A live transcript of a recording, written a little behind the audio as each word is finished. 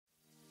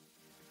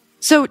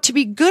So to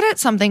be good at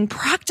something,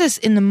 practice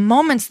in the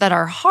moments that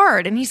are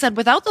hard. And he said,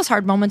 without those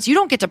hard moments, you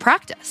don't get to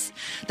practice.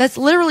 That's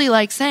literally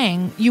like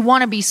saying you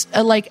want to be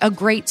like a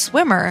great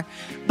swimmer,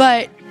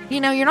 but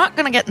you're not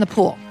going to get in the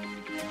pool.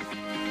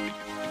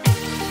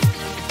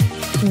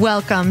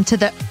 Welcome to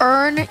the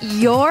Earn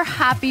Your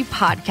Happy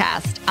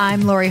podcast.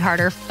 I'm Lori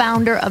Harder,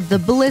 founder of The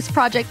Bliss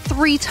Project,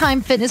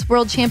 3-time fitness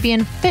world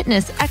champion,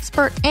 fitness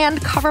expert,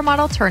 and cover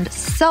model turned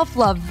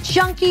self-love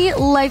junkie,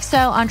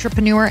 lifestyle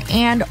entrepreneur,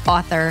 and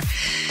author.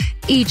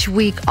 Each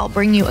week, I'll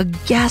bring you a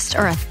guest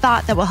or a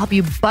thought that will help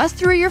you bust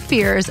through your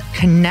fears,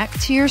 connect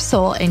to your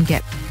soul, and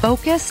get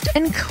focused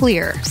and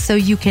clear so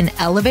you can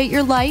elevate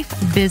your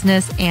life,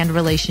 business, and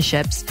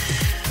relationships.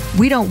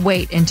 We don't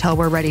wait until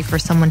we're ready for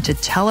someone to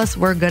tell us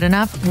we're good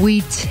enough.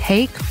 We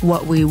take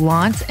what we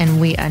want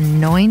and we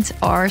anoint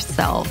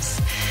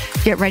ourselves.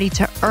 Get ready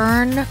to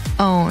earn,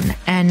 own,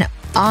 and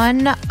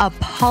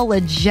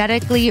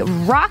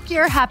unapologetically rock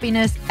your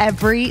happiness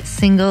every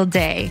single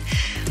day.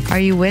 Are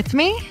you with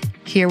me?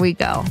 Here we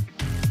go.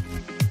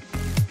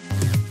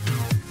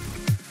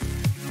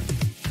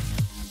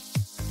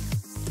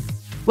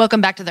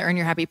 Welcome back to the Earn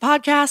Your Happy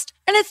podcast.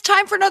 And it's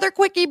time for another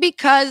quickie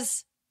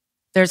because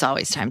there's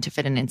always time to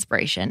fit in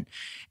inspiration.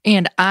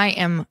 And I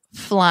am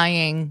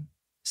flying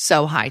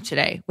so high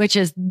today, which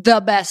is the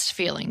best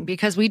feeling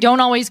because we don't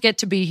always get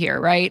to be here,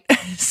 right?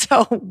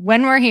 So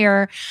when we're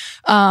here,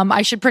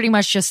 I should pretty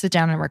much just sit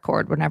down and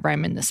record whenever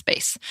I'm in this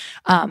space.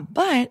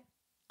 But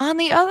on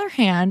the other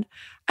hand,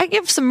 I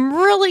give some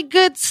really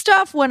good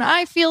stuff when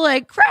I feel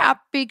like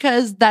crap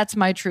because that's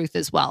my truth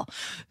as well.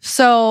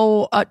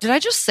 So did I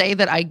just say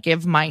that I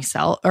give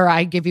myself or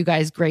I give you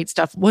guys great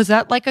stuff? Was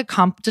that like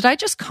did I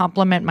just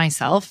compliment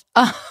myself?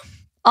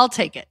 I'll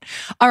take it.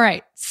 All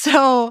right.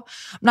 So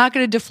I'm not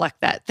going to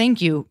deflect that.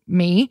 Thank you,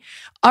 me.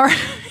 All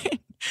right.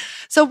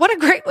 So what a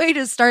great way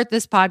to start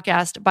this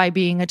podcast by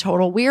being a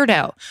total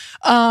weirdo.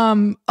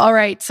 All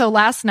right. So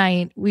last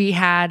night we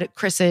had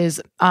Chris's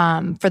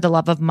For the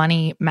Love of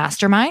Money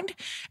mastermind,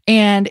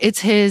 and it's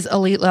his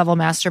elite level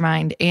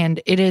mastermind. And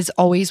it is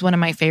always one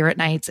of my favorite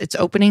nights. It's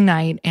opening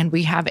night and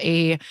we have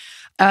a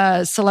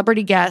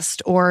celebrity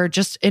guest or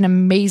just an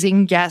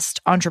amazing guest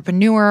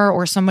entrepreneur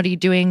or somebody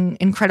doing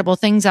incredible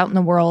things out in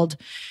the world.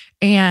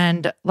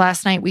 And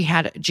last night we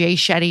had Jay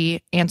Shetty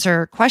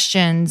answer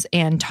questions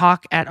and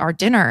talk at our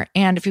dinner.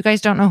 And if you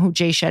guys don't know who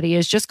Jay Shetty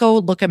is, just go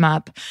look him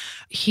up.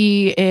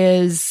 He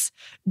is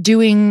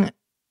doing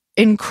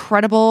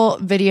incredible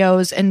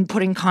videos and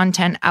putting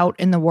content out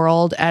in the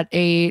world at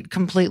a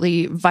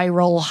completely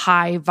viral,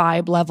 high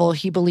vibe level.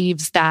 He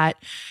believes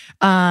that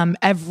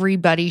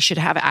everybody should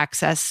have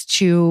access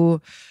to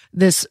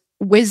this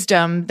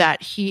wisdom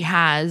that he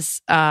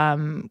has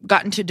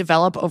gotten to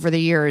develop over the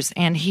years.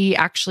 And he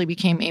actually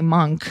became a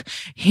monk.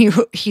 He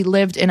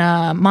lived in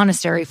a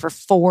monastery for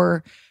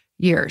 4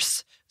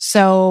 years.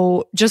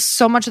 So just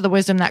so much of the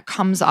wisdom that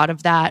comes out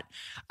of that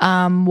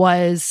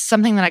was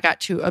something that I got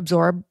to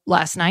absorb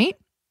last night.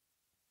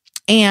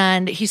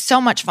 And he's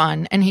so much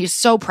fun and he's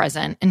so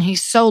present and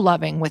he's so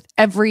loving with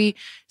every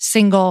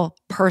single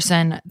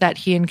person that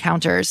he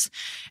encounters.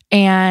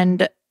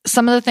 And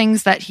some of the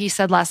things that he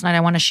said last night, I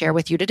want to share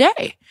with you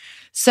today.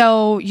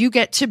 So you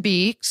get to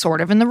be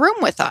sort of in the room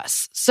with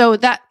us. So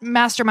that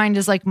mastermind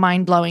is like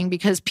mind blowing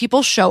because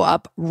people show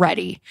up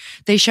ready.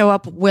 They show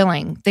up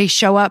willing. They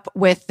show up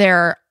with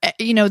their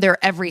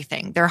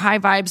everything, their high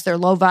vibes, their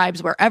low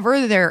vibes,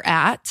 wherever they're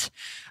at.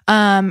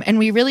 And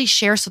we really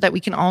share so that we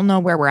can all know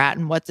where we're at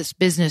and what this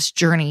business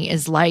journey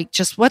is like,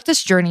 just what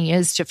this journey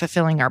is to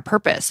fulfilling our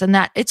purpose and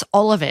that it's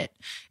all of it.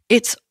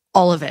 It's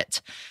all of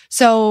it.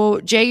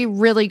 So Jay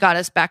really got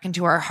us back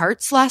into our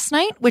hearts last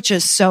night, which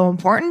is so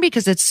important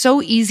because it's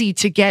so easy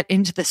to get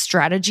into the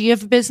strategy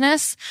of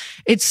business.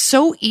 It's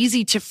so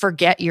easy to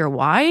forget your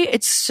why.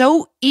 It's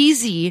so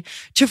easy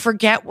to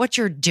forget what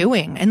you're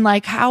doing and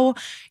like how,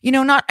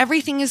 not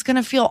everything is going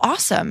to feel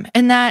awesome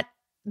and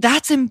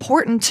that's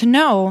important to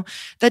know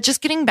that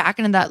just getting back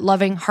into that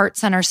loving heart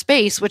center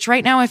space, which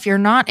right now, if you're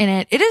not in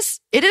it,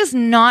 it is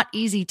not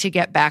easy to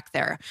get back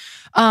there.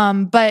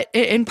 But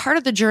part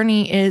of the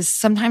journey is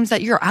sometimes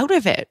that you're out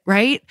of it,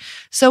 right?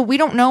 So we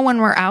don't know when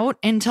we're out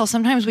until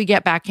sometimes we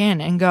get back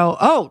in and go,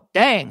 oh,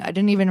 dang, I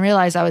didn't even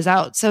realize I was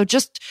out. So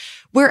just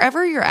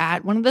wherever you're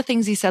at, one of the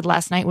things he said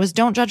last night was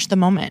don't judge the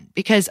moment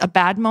because a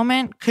bad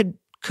moment could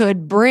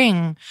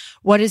bring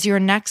what is your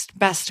next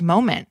best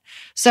moment.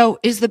 So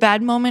is the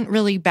bad moment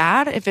really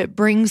bad if it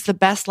brings the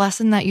best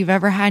lesson that you've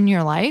ever had in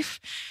your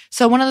life?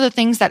 So one of the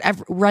things that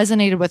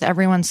resonated with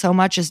everyone so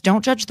much is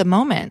don't judge the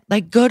moment,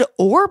 like good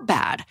or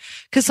bad,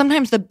 because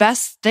sometimes the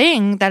best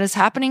thing that is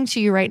happening to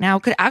you right now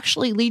could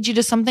actually lead you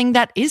to something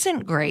that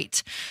isn't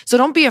great. So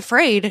don't be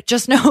afraid.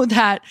 Just know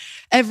that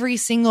every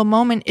single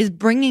moment is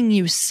bringing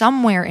you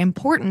somewhere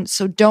important.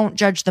 So don't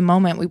judge the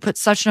moment. We put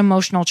such an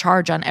emotional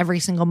charge on every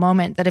single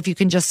moment that if you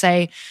can just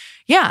say,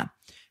 yeah,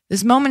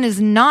 this moment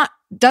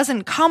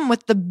doesn't come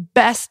with the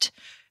best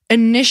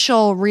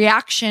initial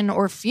reaction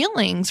or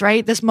feelings,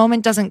 right? This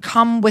moment doesn't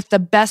come with the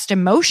best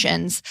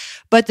emotions,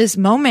 but this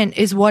moment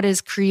is what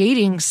is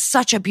creating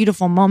such a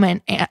beautiful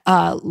moment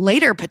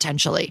later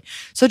potentially.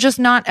 So just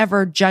not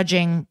ever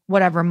judging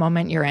whatever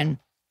moment you're in.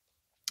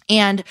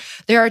 And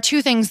there are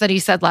two things that he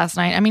said last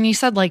night. I mean, he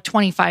said like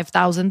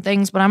 25,000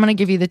 things, but I'm going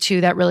to give you the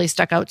two that really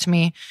stuck out to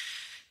me.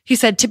 He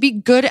said, to be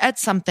good at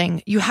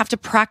something, you have to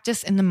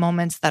practice in the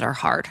moments that are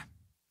hard.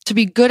 To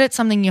be good at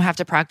something, you have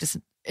to practice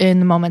in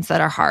the moments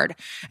that are hard.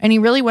 And he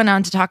really went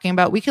on to talking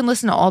about, we can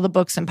listen to all the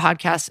books and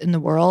podcasts in the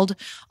world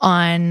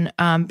on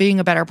being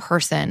a better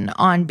person,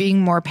 on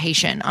being more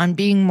patient, on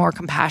being more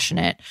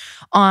compassionate,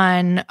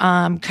 on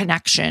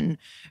connection.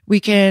 We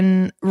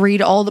can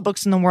read all the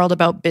books in the world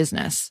about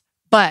business,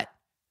 but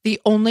the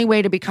only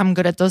way to become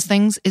good at those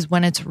things is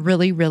when it's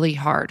really, really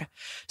hard.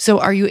 So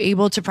are you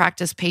able to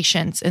practice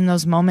patience in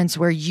those moments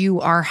where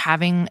you are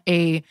having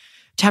a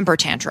temper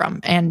tantrum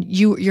and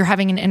you're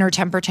having an inner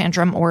temper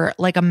tantrum or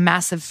like a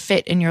massive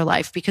fit in your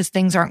life because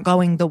things aren't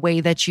going the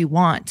way that you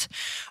want?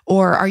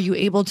 Or are you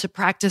able to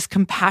practice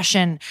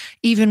compassion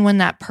even when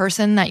that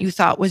person that you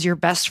thought was your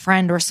best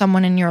friend or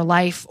someone in your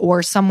life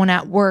or someone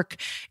at work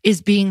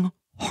is being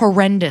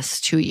horrendous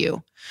to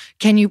you?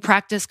 Can you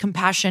practice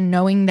compassion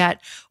knowing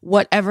that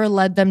whatever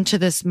led them to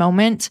this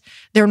moment,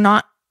 they're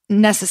not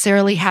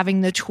necessarily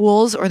having the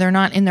tools, or they're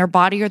not in their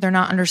body, or they're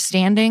not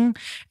understanding,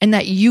 and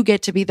that you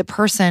get to be the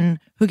person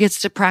who gets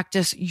to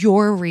practice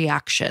your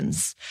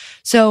reactions?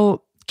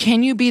 So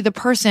can you be the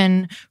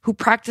person who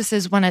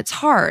practices when it's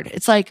hard?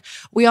 It's like,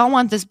 we all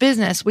want this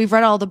business. We've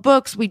read all the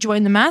books. We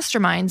join the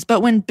masterminds.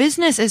 But when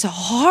business is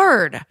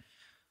hard,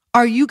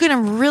 are you going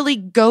to really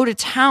go to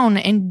town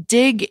and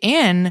dig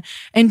in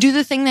and do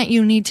the thing that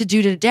you need to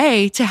do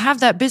today to have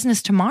that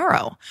business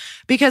tomorrow?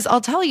 Because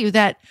I'll tell you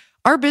that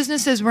our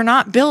businesses were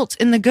not built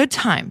in the good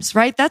times,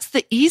 right? That's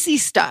the easy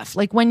stuff.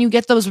 Like when you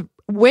get those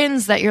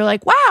wins that you're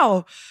like,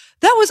 wow,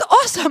 that was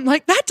awesome.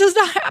 Like that does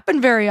not happen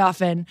very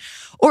often.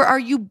 Or are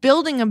you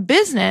building a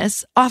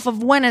business off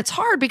of when it's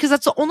hard? Because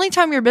that's the only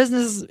time your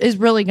business is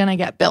really going to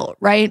get built,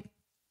 right?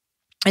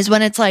 Is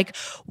when it's like,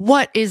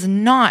 what is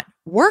not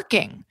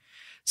working?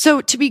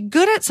 So to be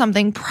good at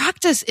something,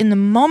 practice in the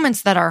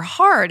moments that are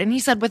hard. And he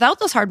said, without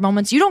those hard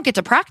moments, you don't get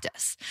to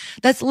practice.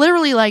 That's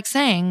literally like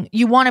saying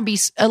you want to be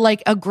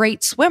like a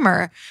great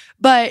swimmer,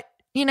 but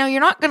you're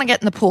not going to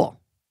get in the pool.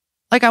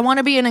 Like, I want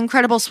to be an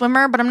incredible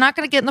swimmer, but I'm not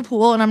going to get in the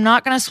pool and I'm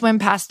not going to swim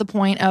past the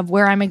point of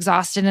where I'm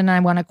exhausted and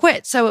I want to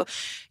quit. So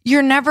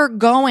you're never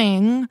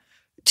going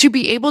to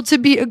be able to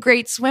be a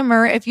great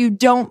swimmer if you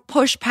don't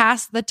push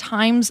past the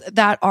times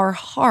that are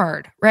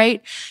hard,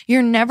 right?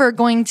 You're never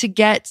going to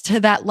get to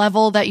that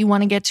level that you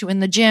want to get to in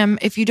the gym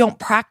if you don't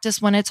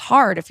practice when it's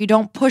hard, if you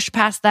don't push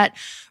past that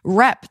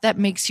rep that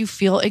makes you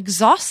feel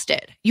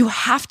exhausted. You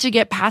have to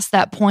get past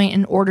that point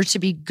in order to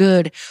be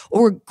good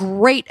or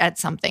great at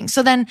something.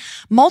 So then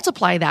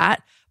multiply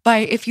that by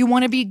if you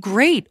want to be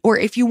great or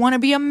if you want to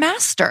be a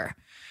master.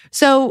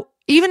 So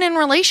even in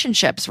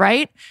relationships,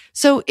 right?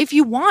 So if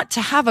you want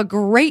to have a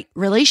great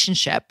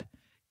relationship,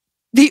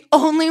 the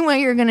only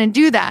way you're going to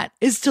do that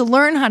is to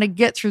learn how to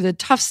get through the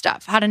tough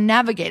stuff, how to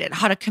navigate it,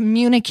 how to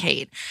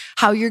communicate,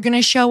 how you're going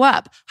to show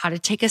up, how to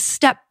take a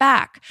step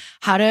back,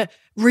 how to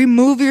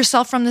remove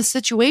yourself from the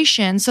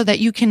situation so that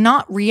you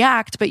cannot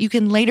react, but you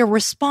can later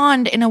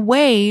respond in a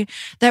way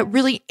that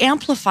really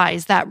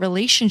amplifies that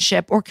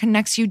relationship or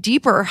connects you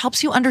deeper or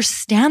helps you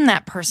understand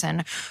that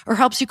person or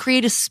helps you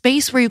create a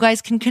space where you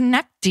guys can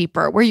connect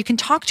deeper, where you can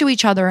talk to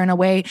each other in a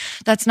way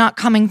that's not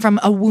coming from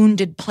a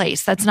wounded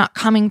place, that's not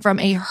coming from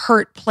a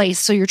hurt place.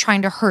 So you're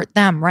trying to hurt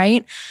them,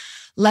 right?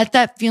 Let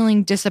that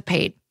feeling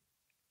dissipate.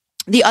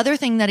 The other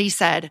thing that he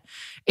said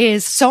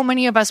is so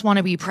many of us want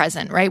to be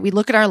present, right? We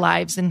look at our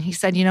lives and he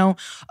said,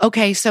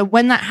 okay, so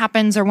when that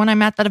happens or when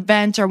I'm at that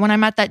event or when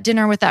I'm at that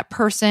dinner with that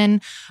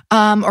person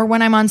or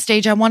when I'm on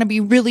stage, I want to be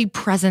really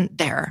present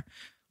there.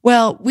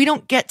 Well, we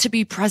don't get to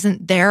be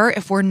present there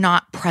if we're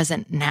not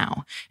present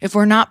now. If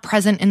we're not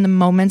present in the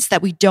moments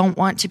that we don't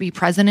want to be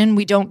present in,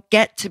 we don't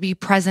get to be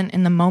present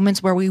in the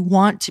moments where we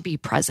want to be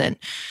present.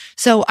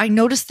 So I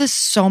noticed this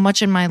so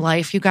much in my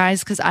life, you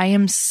guys, because I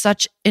am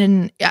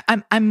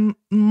I'm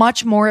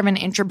much more of an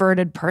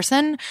introverted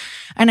person.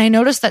 And I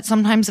noticed that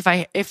sometimes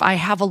if I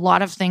have a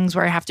lot of things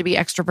where I have to be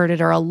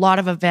extroverted or a lot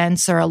of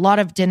events or a lot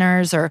of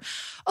dinners or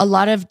a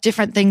lot of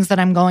different things that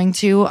I'm going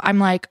to, I'm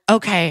like,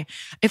 okay,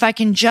 if I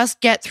can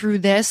just get through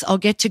this, I'll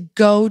get to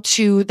go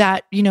to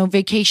that,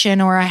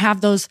 vacation, or I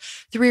have those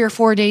 3 or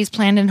 4 days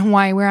planned in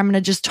Hawaii where I'm going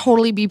to just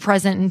totally be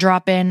present and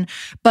drop in.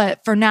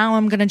 But for now,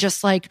 I'm going to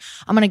just I'm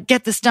going to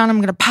get this done. I'm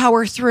going to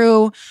power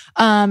through,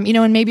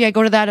 and maybe I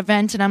go to that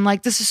event and I'm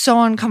like, this is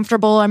so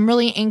uncomfortable. I'm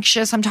really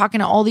anxious. I'm talking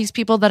to all these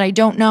people that I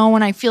don't know.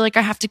 And I feel like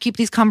I have to keep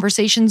these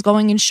conversations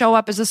going and show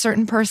up as a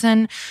certain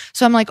person.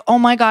 So I'm like, oh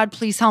my God,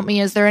 please help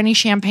me. Is there any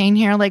champagne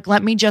here? Like,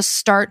 let me just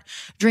start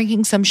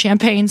drinking some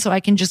champagne so I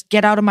can just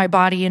get out of my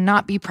body and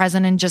not be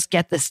present and just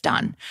get this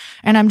done.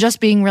 And I'm just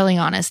being really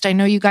honest. I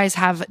know you guys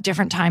have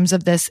different times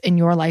of this in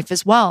your life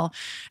as well.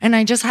 And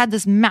I just had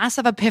this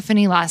massive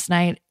epiphany last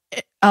night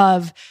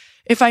of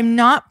If I'm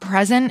not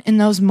present in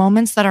those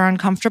moments that are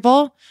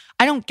uncomfortable,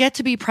 I don't get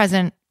to be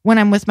present when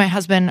I'm with my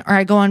husband or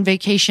I go on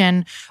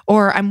vacation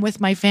or I'm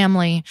with my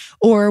family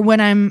or when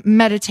I'm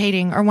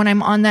meditating or when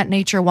I'm on that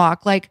nature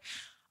walk.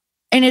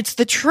 And it's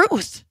the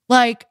truth.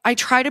 I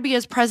try to be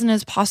as present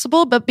as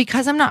possible, but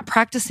because I'm not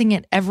practicing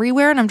it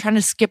everywhere and I'm trying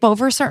to skip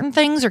over certain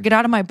things or get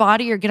out of my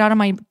body or get out of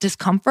my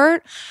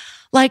discomfort,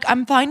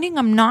 I'm finding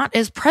I'm not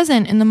as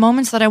present in the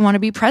moments that I want to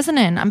be present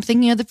in. I'm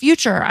thinking of the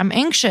future. I'm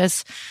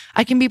anxious.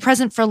 I can be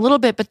present for a little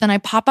bit, but then I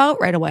pop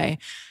out right away.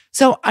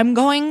 So I'm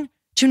going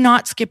to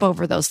not skip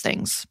over those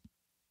things,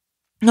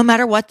 no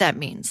matter what that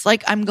means.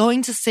 I'm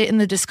going to sit in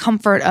the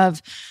discomfort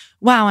of,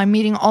 wow, I'm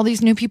meeting all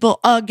these new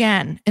people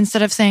again,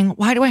 instead of saying,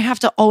 why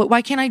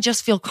can't I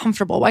just feel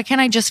comfortable? Why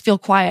can't I just feel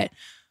quiet?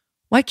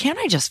 Why can't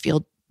I just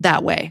feel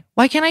that way?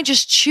 Why can't I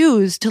just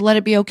choose to let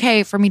it be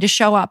okay for me to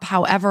show up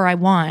however I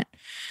want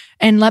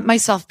and let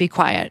myself be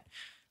quiet?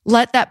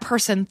 Let that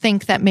person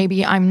think that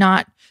maybe I'm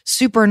not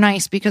super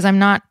nice because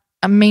I'm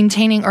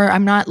maintaining, or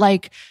I'm not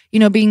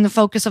being the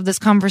focus of this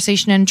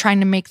conversation and trying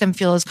to make them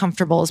feel as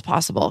comfortable as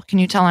possible. Can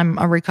you tell I'm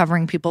a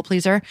recovering people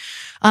pleaser?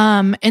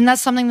 And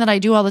that's something that I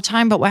do all the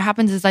time. But what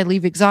happens is I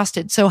leave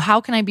exhausted. So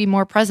how can I be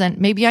more present?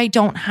 Maybe I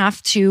don't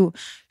have to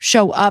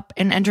show up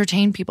and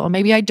entertain people.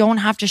 Maybe I don't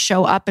have to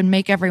show up and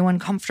make everyone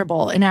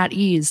comfortable and at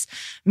ease.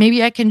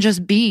 Maybe I can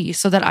just be,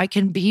 so that I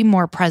can be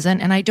more present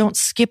and I don't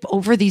skip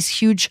over these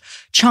huge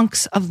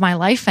chunks of my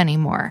life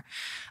anymore.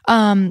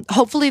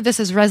 Hopefully this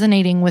is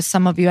resonating with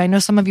some of you. I know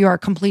some of you are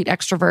complete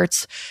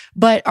extroverts,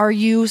 but are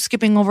you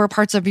skipping over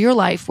parts of your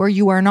life where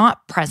you are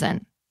not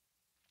present?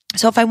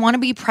 So if I want to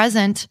be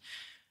present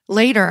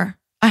later,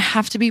 I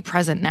have to be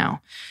present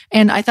now.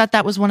 And I thought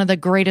that was one of the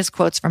greatest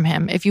quotes from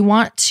him. If you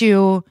want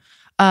to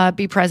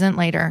be present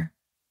later,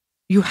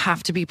 you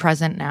have to be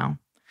present now.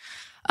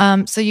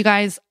 So you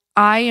guys,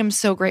 I am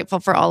so grateful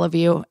for all of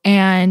you,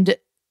 and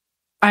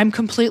I'm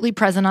completely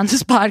present on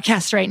this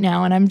podcast right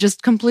now, and I'm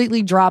just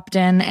completely dropped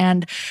in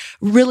and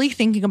really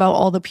thinking about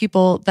all the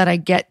people that I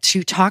get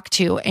to talk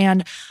to.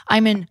 And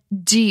I'm in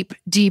deep,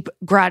 deep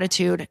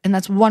gratitude. And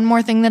that's one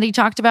more thing that he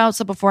talked about.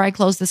 So before I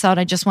close this out,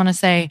 I just want to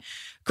say,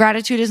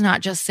 gratitude is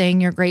not just saying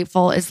you're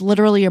grateful. It's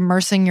literally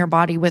immersing your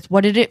body with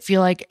what did it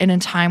feel like in a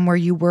time where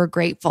you were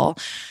grateful?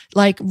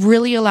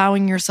 Really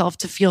allowing yourself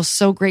to feel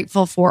so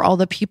grateful for all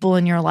the people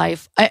in your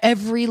life,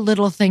 every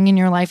little thing in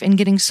your life, and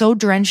getting so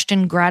drenched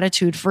in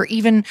gratitude for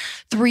even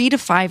 3 to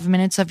 5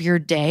 minutes of your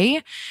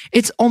day.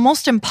 It's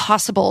almost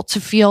impossible to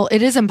feel,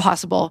 it is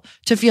impossible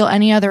to feel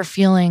any other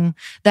feeling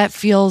that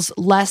feels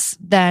less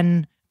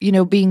than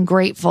being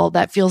grateful,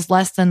 that feels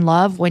less than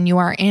love when you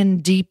are in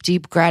deep,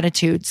 deep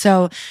gratitude.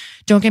 So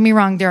don't get me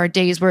wrong. There are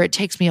days where it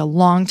takes me a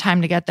long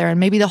time to get there, and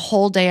maybe the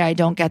whole day I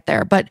don't get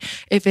there. But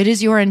if it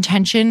is your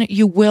intention,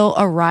 you will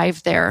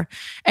arrive there.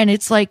 And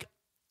it's like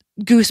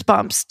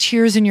goosebumps,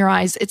 tears in your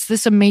eyes. It's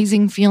this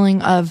amazing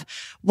feeling of,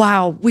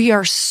 wow, we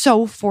are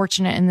so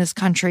fortunate in this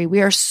country.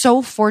 We are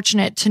so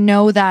fortunate to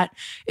know that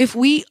if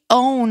we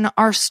own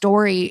our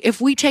story, if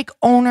we take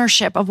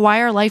ownership of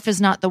why our life is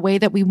not the way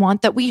that we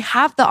want, that we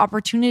have the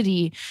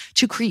opportunity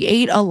to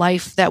create a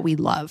life that we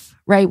love,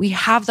 right? We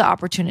have the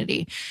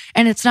opportunity.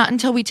 And it's not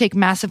until we take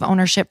massive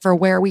ownership for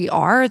where we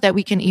are that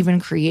we can even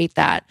create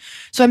that.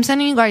 So I'm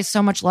sending you guys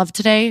so much love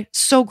today.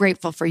 So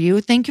grateful for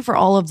you. Thank you for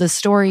all of the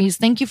stories.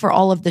 Thank you for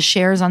all of the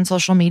shares on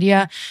social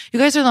media. You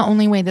guys are the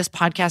only way this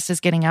podcast is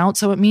getting out.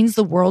 So it means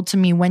the world to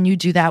me when you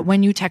do that,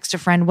 when you text a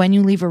friend, when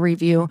you leave a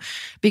review,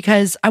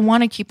 because I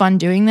want to keep on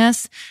doing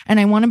this, and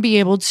I want to be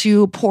able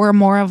to pour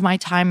more of my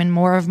time and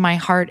more of my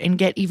heart and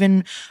get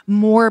even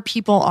more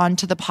people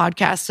onto the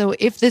podcast. So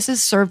if this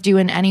has served you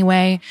in any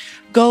way,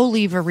 go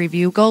leave a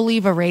review, go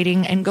leave a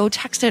rating, and go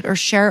text it or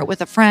share it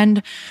with a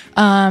friend.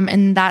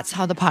 And that's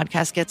how the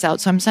podcast gets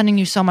out. So I'm sending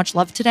you so much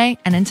love today.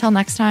 And until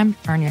next time,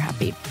 earn your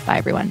happy. Bye,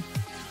 everyone.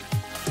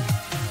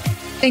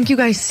 Thank you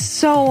guys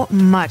so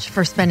much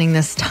for spending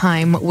this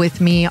time with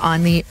me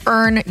on the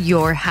Earn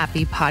Your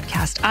Happy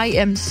podcast. I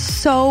am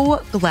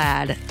so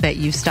glad that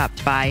you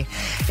stopped by.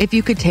 If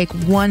you could take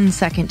 1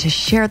 second to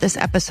share this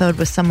episode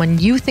with someone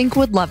you think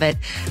would love it,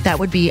 that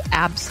would be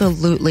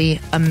absolutely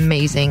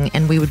amazing,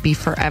 and we would be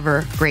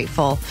forever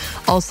grateful.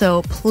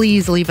 Also,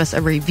 please leave us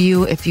a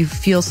review if you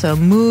feel so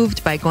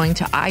moved by going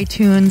to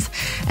iTunes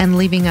and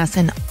leaving us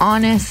an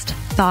honest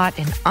thought,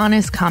 an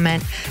honest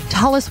comment.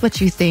 Tell us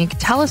what you think.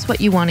 Tell us what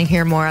you want to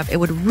hear more of. It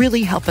would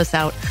really help us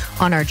out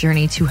on our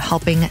journey to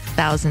helping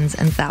thousands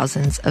and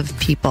thousands of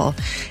people.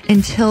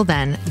 Until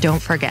then,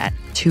 don't forget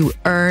to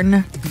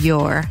earn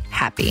your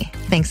happy.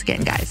 Thanks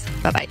again, guys.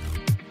 Bye-bye.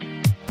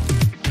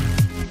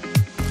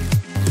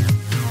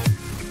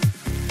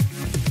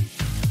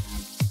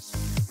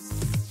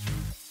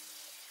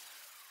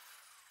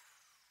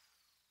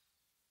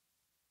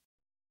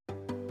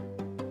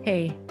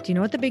 Hey, do you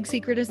know what the big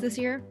secret is this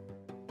year?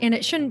 And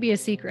it shouldn't be a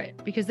secret,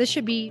 because this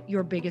should be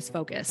your biggest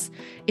focus.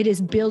 It is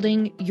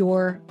building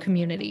your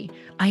community.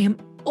 I am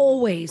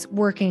always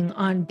working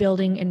on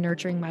building and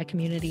nurturing my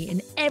community,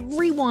 and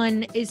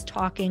everyone is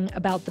talking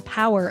about the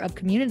power of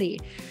community.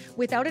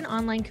 Without an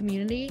online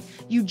community,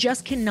 you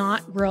just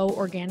cannot grow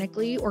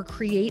organically or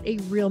create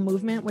a real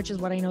movement, which is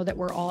what I know that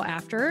we're all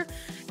after.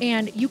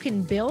 And you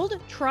can build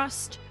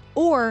trust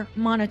or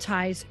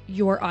monetize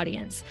your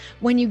audience.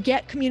 When you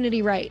get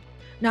community right,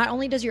 not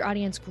only does your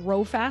audience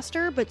grow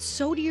faster, but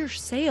so do your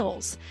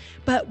sales.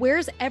 But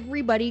where's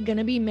everybody going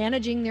to be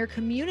managing their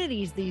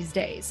communities these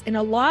days? And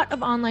a lot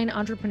of online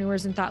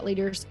entrepreneurs and thought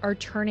leaders are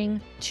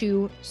turning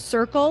to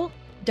Circle.so.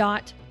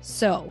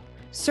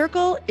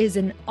 Circle is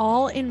an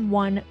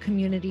all-in-one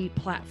community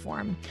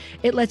platform.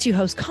 It lets you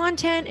host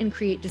content and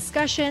create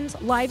discussions,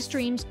 live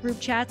streams, group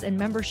chats, and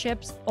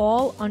memberships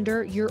all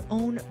under your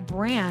own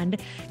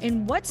brand.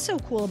 And what's so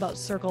cool about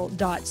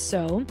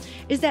Circle.so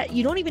is that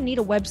you don't even need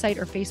a website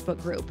or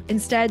Facebook group.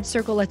 Instead,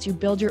 Circle lets you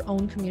build your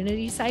own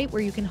community site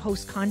where you can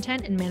host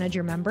content and manage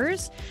your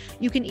members.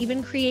 You can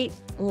even create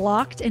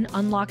locked and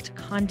unlocked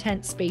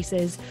content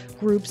spaces,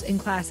 groups, and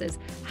classes.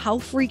 How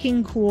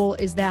freaking cool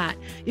is that?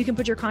 You can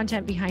put your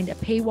content behind a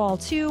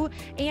paywall too,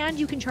 and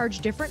you can charge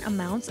different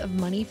amounts of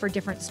money for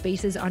different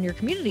spaces on your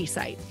community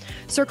site.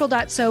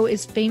 Circle.so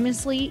is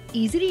famously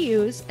easy to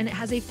use, and it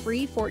has a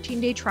free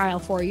 14-day trial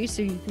for you,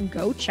 so you can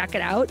go check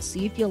it out,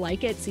 see if you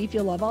like it, see if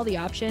you love all the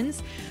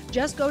options.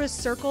 Just go to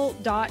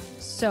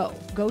Circle.so.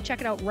 Go check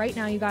it out right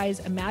now, you guys.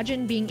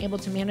 Imagine being able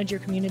to manage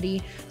your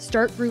community,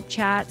 start group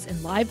chats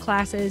and live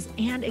classes,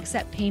 and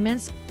accept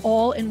payments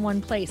all in one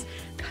place.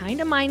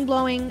 Kind of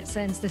mind-blowing,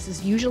 since this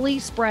is usually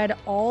spread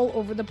all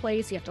over the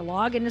place. You have to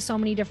log into so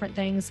many different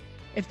things.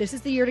 If this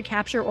is the year to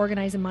capture,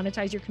 organize, and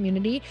monetize your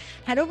community,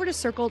 head over to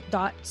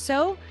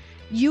Circle.so.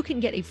 You can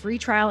get a free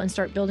trial and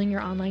start building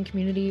your online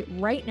community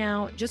right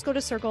now. Just go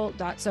to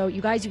Circle.so.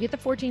 You guys, you get the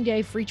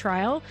 14-day free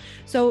trial.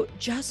 So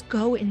just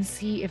go and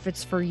see if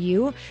it's for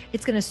you.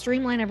 It's going to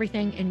streamline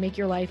everything and make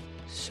your life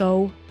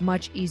so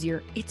much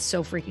easier. It's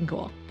so freaking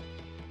cool.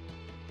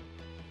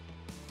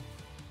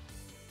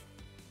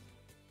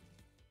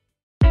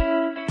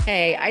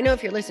 Hey, I know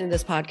if you're listening to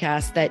this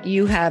podcast that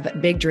you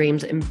have big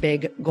dreams and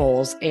big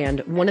goals.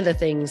 And one of the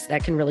things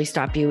that can really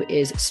stop you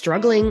is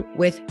struggling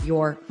with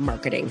your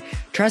marketing.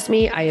 Trust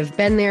me, I have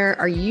been there.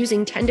 Are you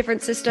using 10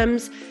 different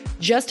systems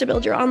just to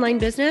build your online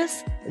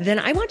business? Then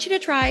I want you to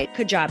try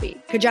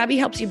Kajabi. Kajabi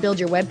helps you build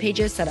your web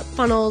pages, set up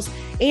funnels,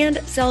 and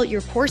sell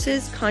your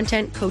courses,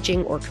 content,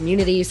 coaching, or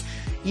communities.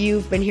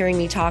 You've been hearing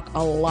me talk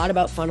a lot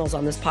about funnels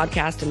on this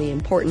podcast and the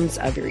importance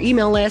of your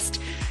email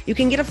list. You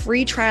can get a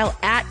free trial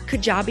at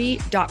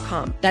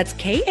kajabi.com. That's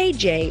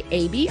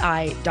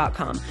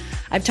Kajabi.com.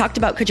 I've talked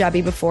about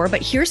Kajabi before,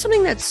 but here's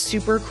something that's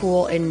super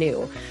cool and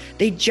new.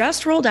 They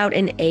just rolled out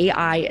an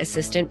AI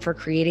assistant for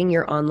creating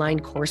your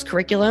online course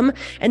curriculum.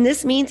 And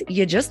this means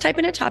you just type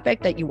in a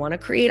topic that you want to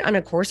create on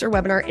a course or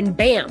webinar, and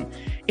bam,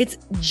 it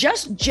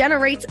just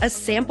generates a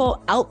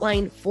sample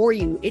outline for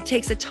you. It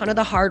takes a ton of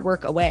the hard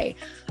work away.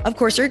 Of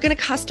course, you're going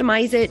to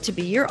customize it to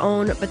be your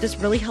own, but this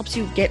really helps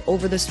you get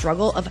over the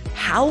struggle of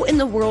how in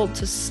the world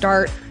to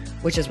start,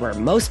 which is where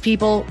most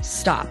people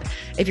stop.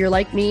 If you're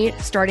like me,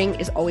 starting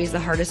is always the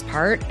hardest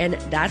part, and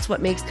that's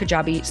what makes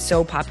Kajabi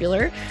so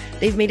popular.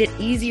 They've made it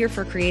easier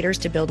for creators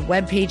to build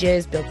web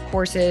pages, build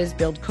courses,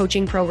 build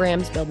coaching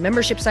programs, build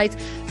membership sites,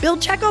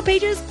 build checkout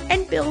pages,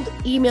 and build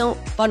email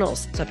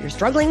funnels. So if you're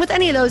struggling with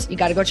any of those, you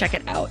got to go check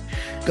it out.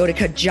 Go to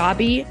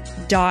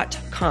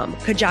Kajabi.com.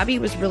 Kajabi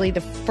was really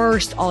the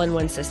first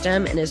all-in-one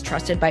system and is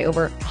trusted by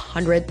over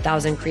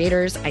 100,000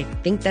 creators. I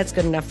think that's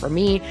good enough for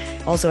me.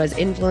 Also has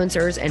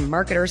influencers and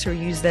marketers who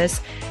use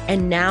this.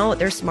 And now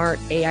their smart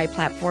AI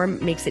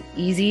platform makes it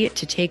easy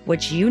to take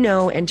what you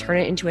know and turn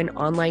it into an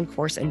online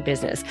course and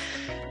business.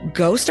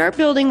 Go start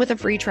building with a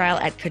free trial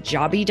at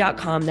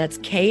Kajabi.com. That's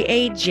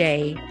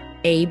Kajabi.com.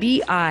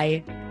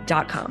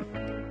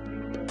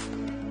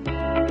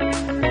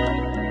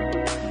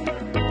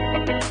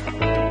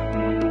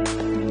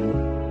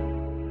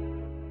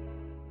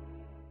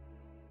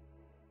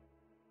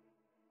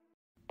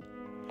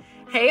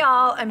 Hey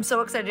y'all, I'm so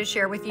excited to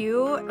share with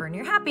you, Earn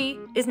Your Happy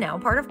is now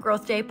part of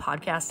Growth Day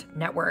Podcast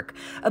Network.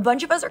 A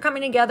bunch of us are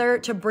coming together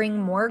to bring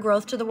more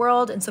growth to the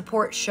world and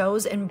support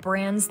shows and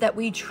brands that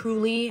we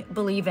truly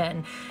believe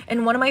in.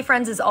 And one of my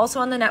friends is also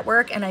on the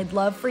network, and I'd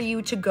love for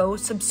you to go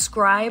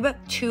subscribe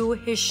to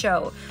his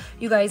show.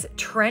 You guys,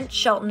 Trent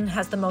Shelton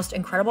has the most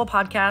incredible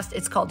podcast.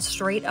 It's called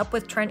Straight Up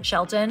with Trent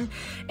Shelton,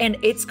 and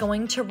it's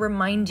going to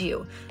remind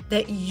you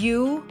that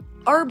you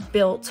are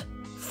built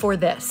for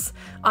this.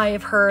 I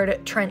have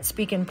heard Trent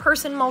speak in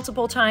person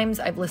multiple times.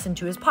 I've listened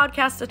to his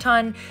podcast a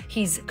ton.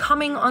 He's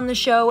coming on the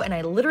show, and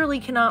I literally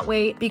cannot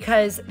wait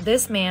because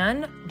this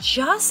man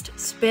just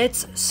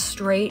spits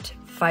straight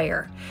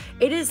fire.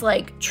 It is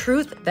like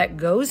truth that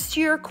goes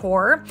to your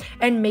core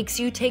and makes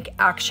you take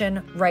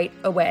action right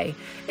away.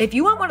 If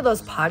you want one of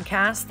those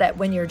podcasts that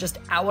when you're just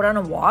out on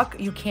a walk,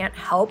 you can't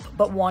help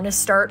but want to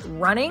start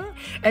running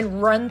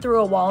and run through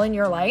a wall in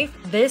your life,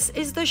 this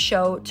is the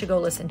show to go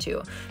listen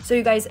to. So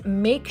you guys,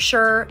 make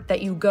sure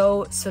that you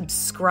go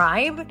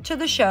subscribe to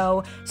the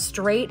show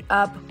Straight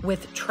Up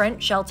with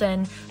Trent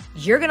Shelton.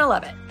 You're going to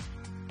love it.